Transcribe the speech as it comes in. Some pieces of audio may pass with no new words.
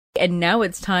and now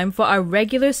it's time for our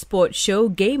regular sports show,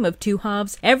 Game of Two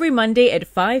Halves, every Monday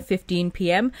at 5:15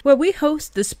 p.m, where we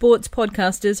host the sports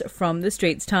podcasters from the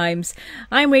Straits Times.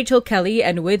 I'm Rachel Kelly,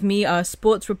 and with me are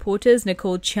sports reporters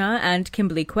Nicole Chia and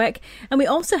Kimberly Quek, and we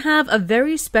also have a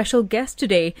very special guest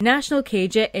today, national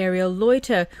cager Ariel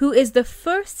Loiter, who is the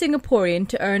first Singaporean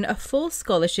to earn a full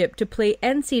scholarship to play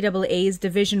NCAA's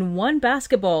Division 1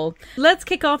 basketball. Let's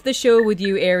kick off the show with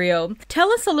you, Ariel.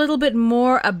 Tell us a little bit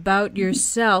more about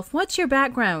yourself. What's your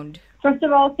background? First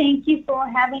of all, thank you for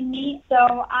having me. So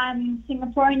I'm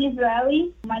Singaporean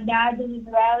Israeli. My dad is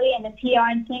Israeli and a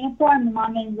PR in Singapore, and my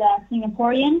mom is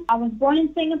Singaporean. I was born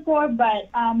in Singapore, but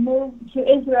moved to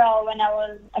Israel when I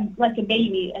was like a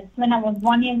baby. It's when I was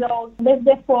 1 year old. Lived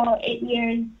there for 8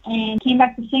 years and came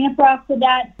back to Singapore after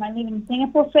that. I lived in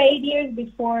Singapore for 8 years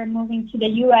before moving to the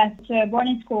U.S. to a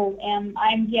boarding school and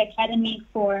IMG Academy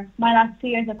for my last 2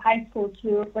 years of high school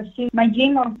to pursue my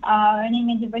dream of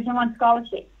earning a Division 1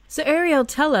 scholarship. So Ariel,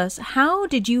 tell us, how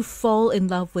did you fall in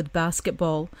love with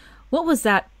basketball? What was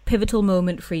that pivotal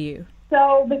moment for you?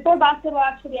 So before basketball,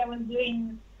 actually, I was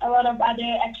doing a lot of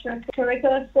other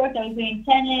extracurricular sports. I was doing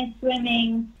tennis,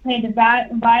 swimming, played the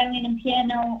violin and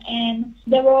piano, and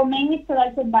they were mainly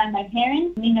selected by my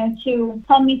parents, to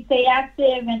help me stay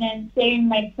active and then stay with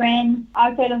my friends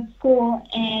outside of school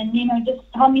and, just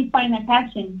help me find my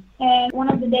passion. And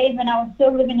one of the days when I was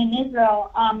still living in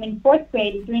Israel, in 4th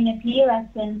grade, during a PE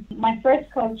lesson, my first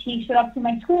coach, he showed up to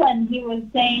my school and he was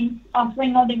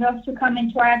offering all the girls to come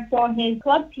and try out for his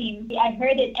club team. I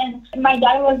heard it, and my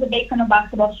dad was a big fan of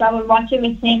basketball, so I would watch it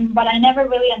with him, but I never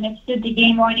really understood the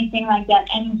game or anything like that.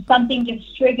 And something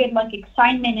just triggered like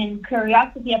excitement and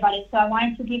curiosity about it, so I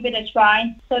wanted to give it a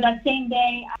try. So that same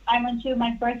day, I went to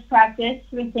my first practice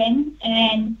with him,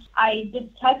 and I just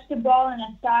touched the ball and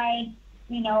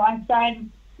I started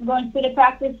going through the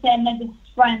practice, and I just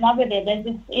fell in love with it.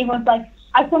 It was like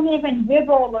I couldn't even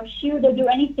dribble or shoot or do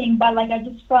anything, but I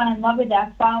just fell in love with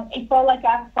it. It felt like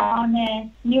I found a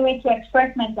new way to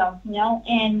express myself,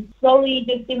 and slowly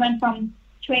it went from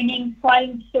training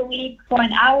twice a week for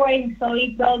an hour and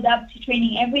slowly built up to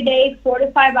training every day, 4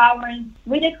 to 5 hours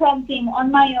with a club team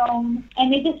on my own.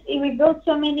 And it revealed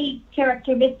so many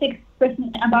characteristics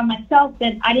about myself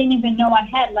that I didn't even know I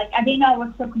had. I didn't know I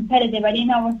was so competitive. I didn't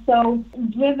know I was so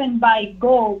driven by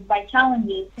goals, by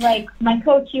challenges. My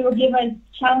coach, he would give us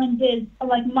challenges,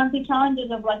 monthly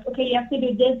challenges of okay, you have to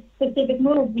do this specific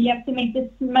move, you have to make this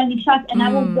many shots, and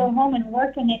I would go home and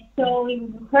work on it. So it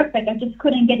was perfect. I just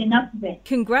couldn't get enough of it.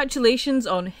 Congratulations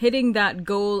on hitting that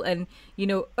goal and,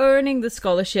 earning the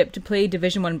scholarship to play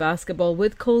Division 1 basketball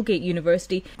with Colgate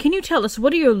University. Can you tell us,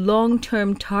 what are your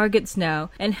long-term targets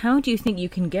now, and how do you think you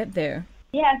can get there?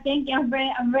 Yeah, thank you. I'm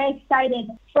very excited.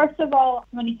 First of all,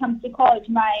 when it comes to college,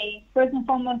 first and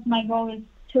foremost, my goal is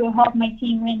to help my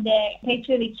team win the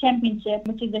Patriot League Championship,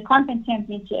 which is the conference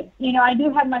championship. I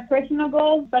do have my personal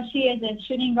goals, especially as a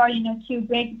shooting guard, to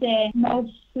break the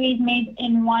most threes made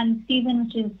in one season,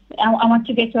 which is I want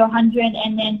to get to 100,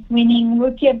 and then winning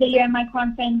Rookie of the Year in my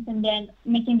conference, and then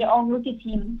making the all-rookie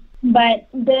team. But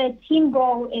the team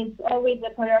goal is always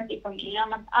a priority for me.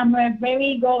 I'm a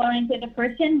very goal-oriented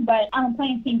person, but I'm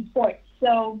playing team sports.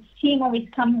 So team always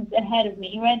comes ahead of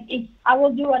me, right? I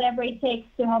will do whatever it takes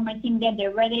to help my team get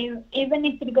there, even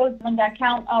if it goes on the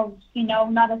account of,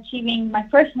 not achieving my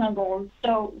personal goals.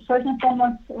 So first and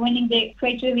foremost, winning the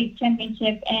Patriot League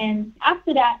Championship. And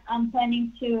after that, I'm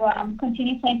planning to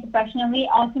continue playing professionally,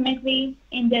 ultimately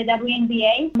in the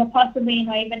WNBA, but possibly,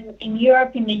 even in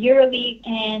Europe, in the EuroLeague.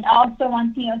 And I also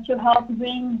want, to help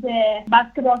bring the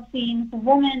basketball scene for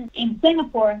women in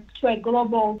Singapore to a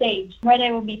global stage, whether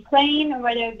it will be playing or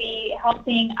whether it will be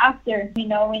helping after,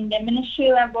 in the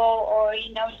ministry level or,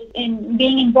 just in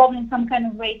being involved in some kind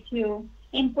of way to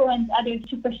influence others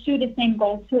to pursue the same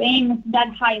goals, to aim at that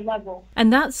high level.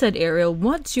 And that said, Ariel,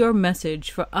 what's your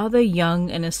message for other young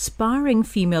and aspiring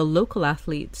female local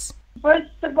athletes? First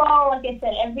of all, like I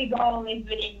said, every goal is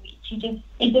within reach.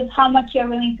 It's just how much you're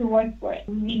willing to work for it.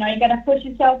 You gotta push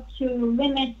yourself to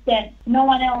limits that no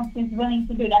one else is willing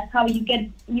to do. That's how you get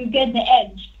the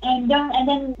edge. And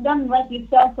don't let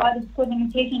yourself or others put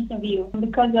limitations of you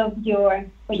because of where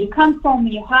you come from,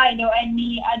 your height, or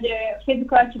any other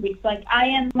physical attributes. I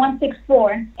am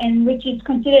 164, and which is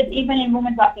considered, even in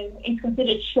women's basketball, it's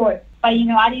considered short. But,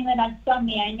 I didn't let that stop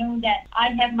me. I know that I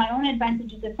have my own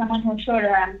advantages as someone who's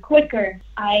shorter. I'm quicker.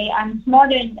 I'm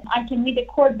smarter. I can read the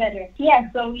court better.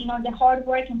 Yeah, so, the hard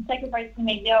work and sacrifice we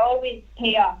make, they'll always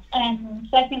pay off. And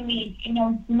secondly,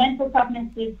 mental toughness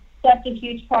is such a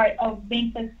huge part of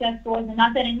being successful as an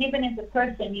athlete, and even as a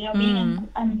person, being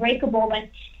unbreakable. And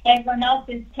everyone else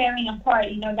is tearing apart.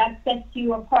 That sets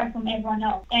you apart from everyone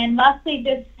else. And lastly,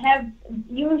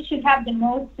 you should have the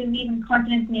most belief and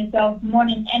confidence in yourself more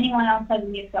than anyone else has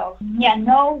in yourself. Yeah,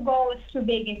 no goal is too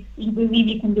big if you believe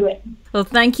you can do it. Well,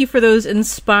 thank you for those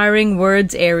inspiring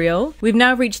words, Ariel. We've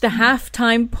now reached the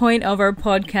halftime point of our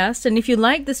podcast, and if you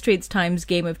like the Straits Times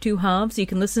Game of Two Halves, you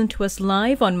can listen to us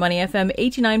live on Money FM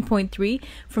 89.3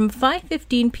 from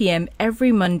 5:15 p.m.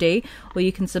 every Monday, or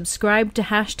you can subscribe to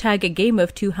hashtag A Game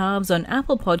of Two Halves on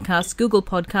Apple Podcasts, Google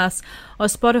Podcasts, or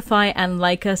Spotify, and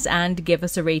like us and give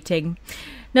us a rating.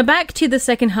 Now back to the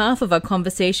second half of our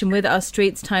conversation with our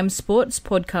Straits Times sports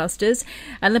podcasters,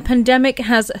 and the pandemic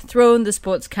has thrown the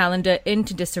sports calendar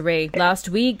into disarray. Last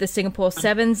week, the Singapore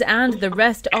Sevens and the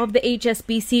rest of the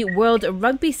HSBC World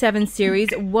Rugby Sevens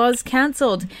series was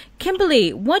cancelled.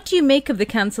 Kimberly, what do you make of the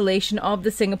cancellation of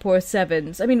the Singapore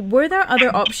Sevens? I mean, were there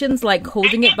other options like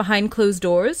holding it behind closed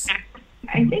doors?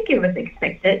 I think it was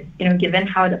expected, given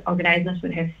how the organisers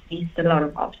would have faced a lot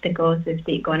of obstacles if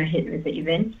they'd gone ahead with the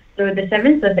event. So the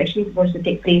Sevens was actually supposed to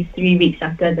take place 3 weeks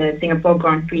after the Singapore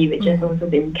Grand Prix, which has also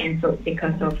been cancelled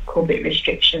because of COVID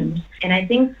restrictions. And I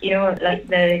think, like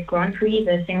the Grand Prix,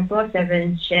 the Singapore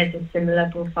Sevens shares a similar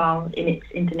profile in its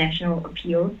international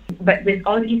appeal. But with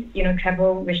all these,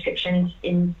 travel restrictions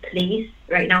in place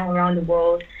right now around the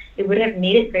world, it would have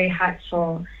made it very hard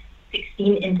for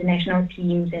 16 international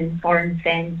teams and foreign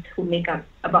fans who make up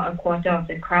about a quarter of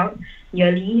the crowd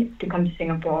yearly to come to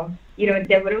Singapore.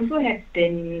 There would also have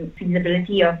been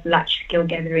feasibility of large-scale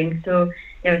gatherings. So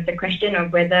there was the question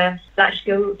of whether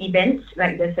large-scale events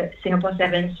like the Singapore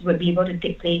Sevens would be able to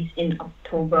take place in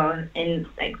October. And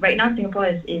right now, Singapore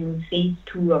is in phase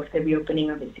 2 of the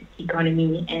reopening of its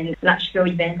economy, and large-scale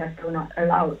events are still not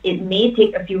allowed. It may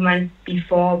take a few months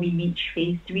before we reach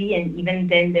phase 3, and even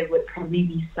then there would probably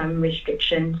be some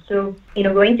restrictions. So,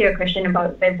 going to your question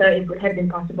about whether it would have been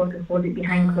possible to hold it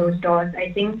behind closed doors,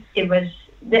 I think it was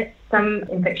that some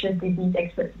infectious disease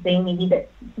experts saying maybe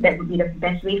that would be the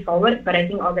best way forward, but I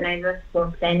think organisers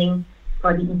were planning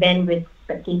for the event with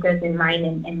spectators in mind,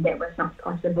 and that was not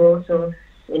possible. So,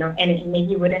 and it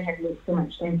maybe wouldn't have made so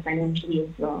much sense financially as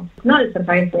well. It's not a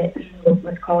surprise that it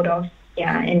was called off.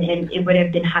 Yeah, and it would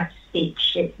have been hard to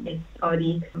stage it with all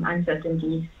these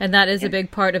uncertainties. And that is a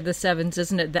big part of the Sevens,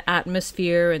 isn't it? The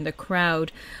atmosphere and the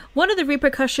crowd. What are the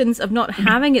repercussions of not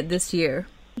having it this year?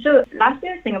 So last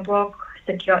year, Singapore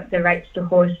secured the rights to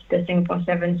host the Singapore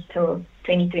Sevens till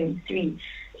 2023.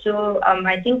 So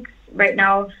I think right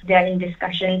now they're in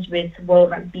discussions with World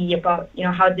Rugby about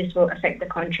how this will affect the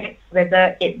contract,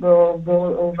 whether it will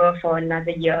roll over for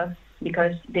another year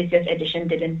because this year's edition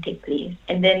didn't take place.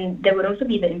 And then there would also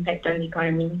be the impact on the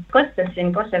economy. Of course, the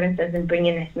Singapore Sevens doesn't bring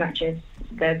in as much as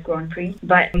the Grand Prix,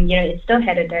 but it still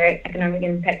had a direct economic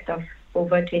impact of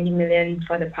over 20 million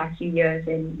for the past few years,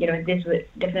 and this would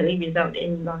definitely result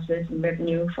in losses in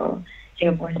revenue for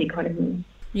Singapore's economy.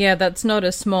 Yeah, that's not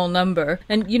a small number.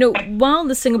 And, while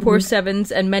the Singapore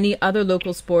Sevens and many other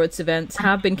local sports events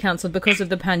have been cancelled because of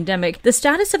the pandemic, the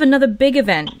status of another big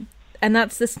event, and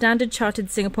that's the Standard Chartered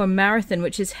Singapore Marathon,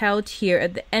 which is held here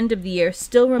at the end of the year,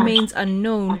 still remains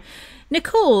unknown.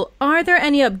 Nicole, are there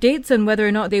any updates on whether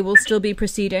or not they will still be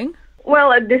proceeding?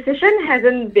 Well, a decision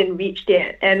hasn't been reached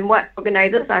yet, and what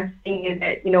organisers are saying is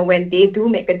that, when they do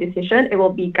make a decision, it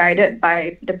will be guided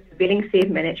by the prevailing safe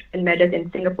management measures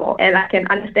in Singapore. And I can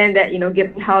understand that,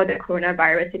 given how the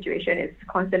coronavirus situation is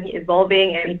constantly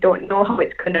evolving and we don't know how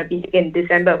it's going to be in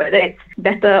December, whether it's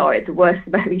better or it's worse,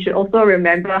 but we should also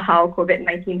remember how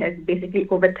COVID-19 has basically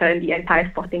overturned the entire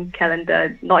sporting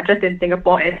calendar, not just in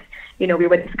Singapore, as we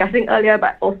were discussing earlier,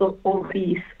 but also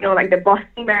overseas. Like the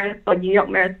Boston Marathon, New York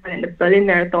Marathon, and the Berlin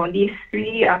Marathon, these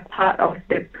 3 are part of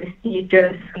the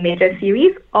prestigious major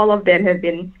series. All of them have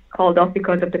been called off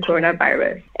because of the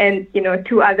coronavirus. And,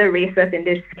 2 other races in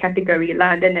this category,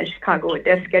 London and Chicago,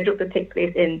 they're scheduled to take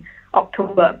place in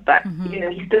October, but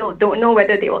we still don't know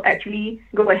whether they will actually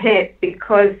go ahead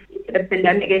because the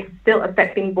pandemic is still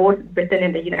affecting both Britain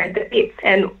and the United States.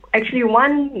 And actually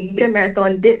one major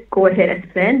marathon did go ahead as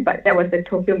planned, but that was the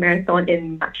Tokyo Marathon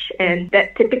in March, and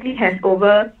that typically has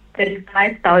over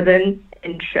 35,000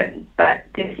 entrants, but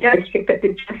this year restricted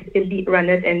to just elite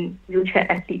runners and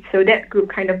wheelchair athletes. So that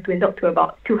group kind of dwindled to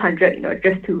about 200,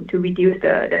 just to reduce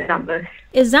the numbers.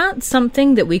 Is that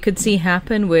something that we could see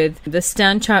happen with the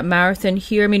Standard Chartered Marathon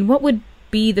here? I mean, what would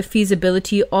be the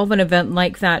feasibility of an event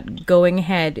like that going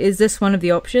ahead? Is this one of the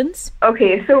options?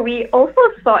 Okay, so we also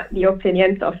sought the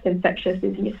opinions of infectious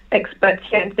disease experts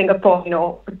here in Singapore,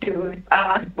 to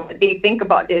ask what they think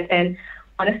about this. And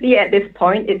honestly, at this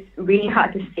point, it's really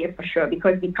hard to say for sure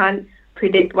because we can't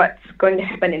predict what's going to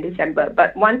happen in December.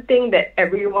 But one thing that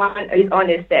everyone is on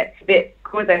is that if it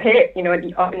goes ahead,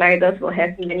 the organizers will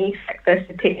have many factors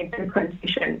to take into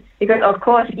consideration. Because of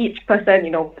course, each person,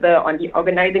 whether on the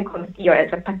organizing committee or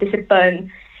as a participant,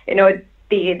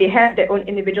 they have their own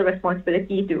individual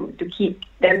responsibility to keep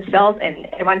themselves and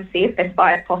everyone safe as far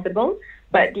as possible.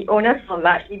 But the onus will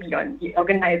largely be on the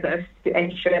organizers to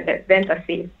ensure that events are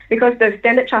safe. Because the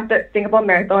Standard Chartered Singapore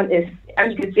Marathon is,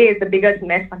 you could say, it's the biggest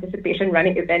mass participation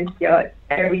running event here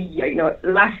every year.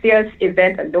 Last year's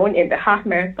event alone in the half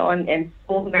marathon and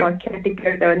full marathon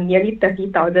category, there were nearly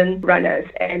 30,000 runners.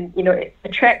 And, it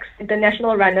attracts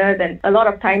international runners, and a lot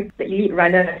of times the elite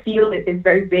runner field is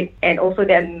very big, and also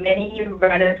there are many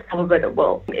runners all over the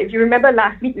world. If you remember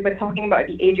last week, we were talking about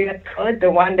the Asia Tour,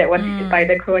 the one that was hit by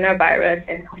the coronavirus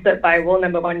and hosted by world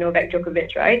number one Novak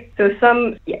Djokovic, right? So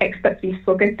some experts we've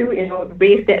spoken to,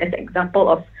 raised that as an example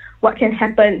of what can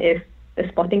happen if the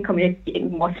sporting community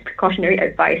ignores precautionary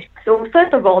advice. So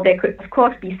first of all, there could of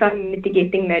course be some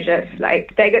mitigating measures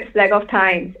like staggered flag-off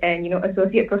times, and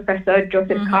Associate Professor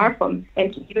Joseph Carr from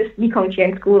NTU's Lee Kong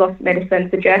Chian School of Medicine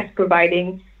suggests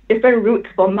providing different routes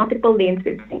for multiple lanes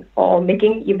or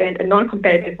making the event a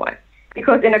non-competitive one.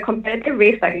 Because in a competitive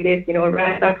race like this,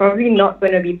 runners are probably not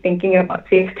going to be thinking about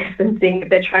safe distancing if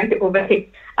they're trying to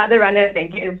overtake other runners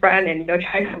and get in front and,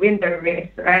 try to win the race,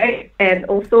 right? And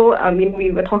also,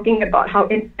 we were talking about how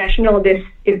international this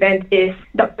event is.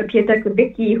 Dr. Peter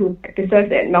Kubicki, who practices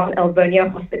at Mount Alvernia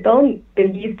Hospital,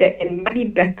 believes that it might be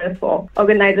better for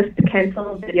organizers to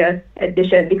cancel this year's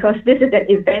edition because this is an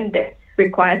event that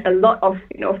requires a lot of,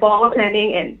 forward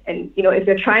planning and if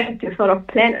you're trying to sort of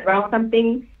plan around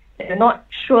something, you're not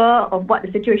sure of what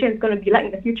the situation is going to be like in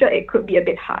the future, it could be a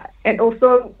bit hard. And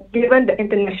also, given the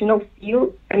international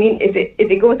field,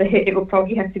 if it goes ahead, it will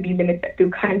probably have to be limited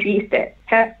to countries that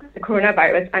have the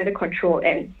coronavirus under control.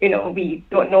 And, we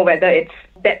don't know whether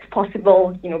that's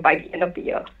possible, by the end of the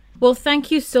year. Well, thank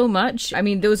you so much.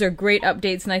 Those are great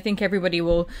updates, and I think everybody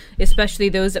will, especially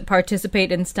those that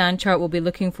participate in StanChart, will be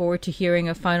looking forward to hearing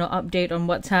a final update on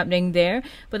what's happening there.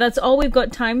 But that's all we've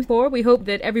got time for. We hope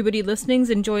that everybody listening's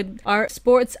enjoyed our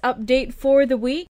sports update for the week.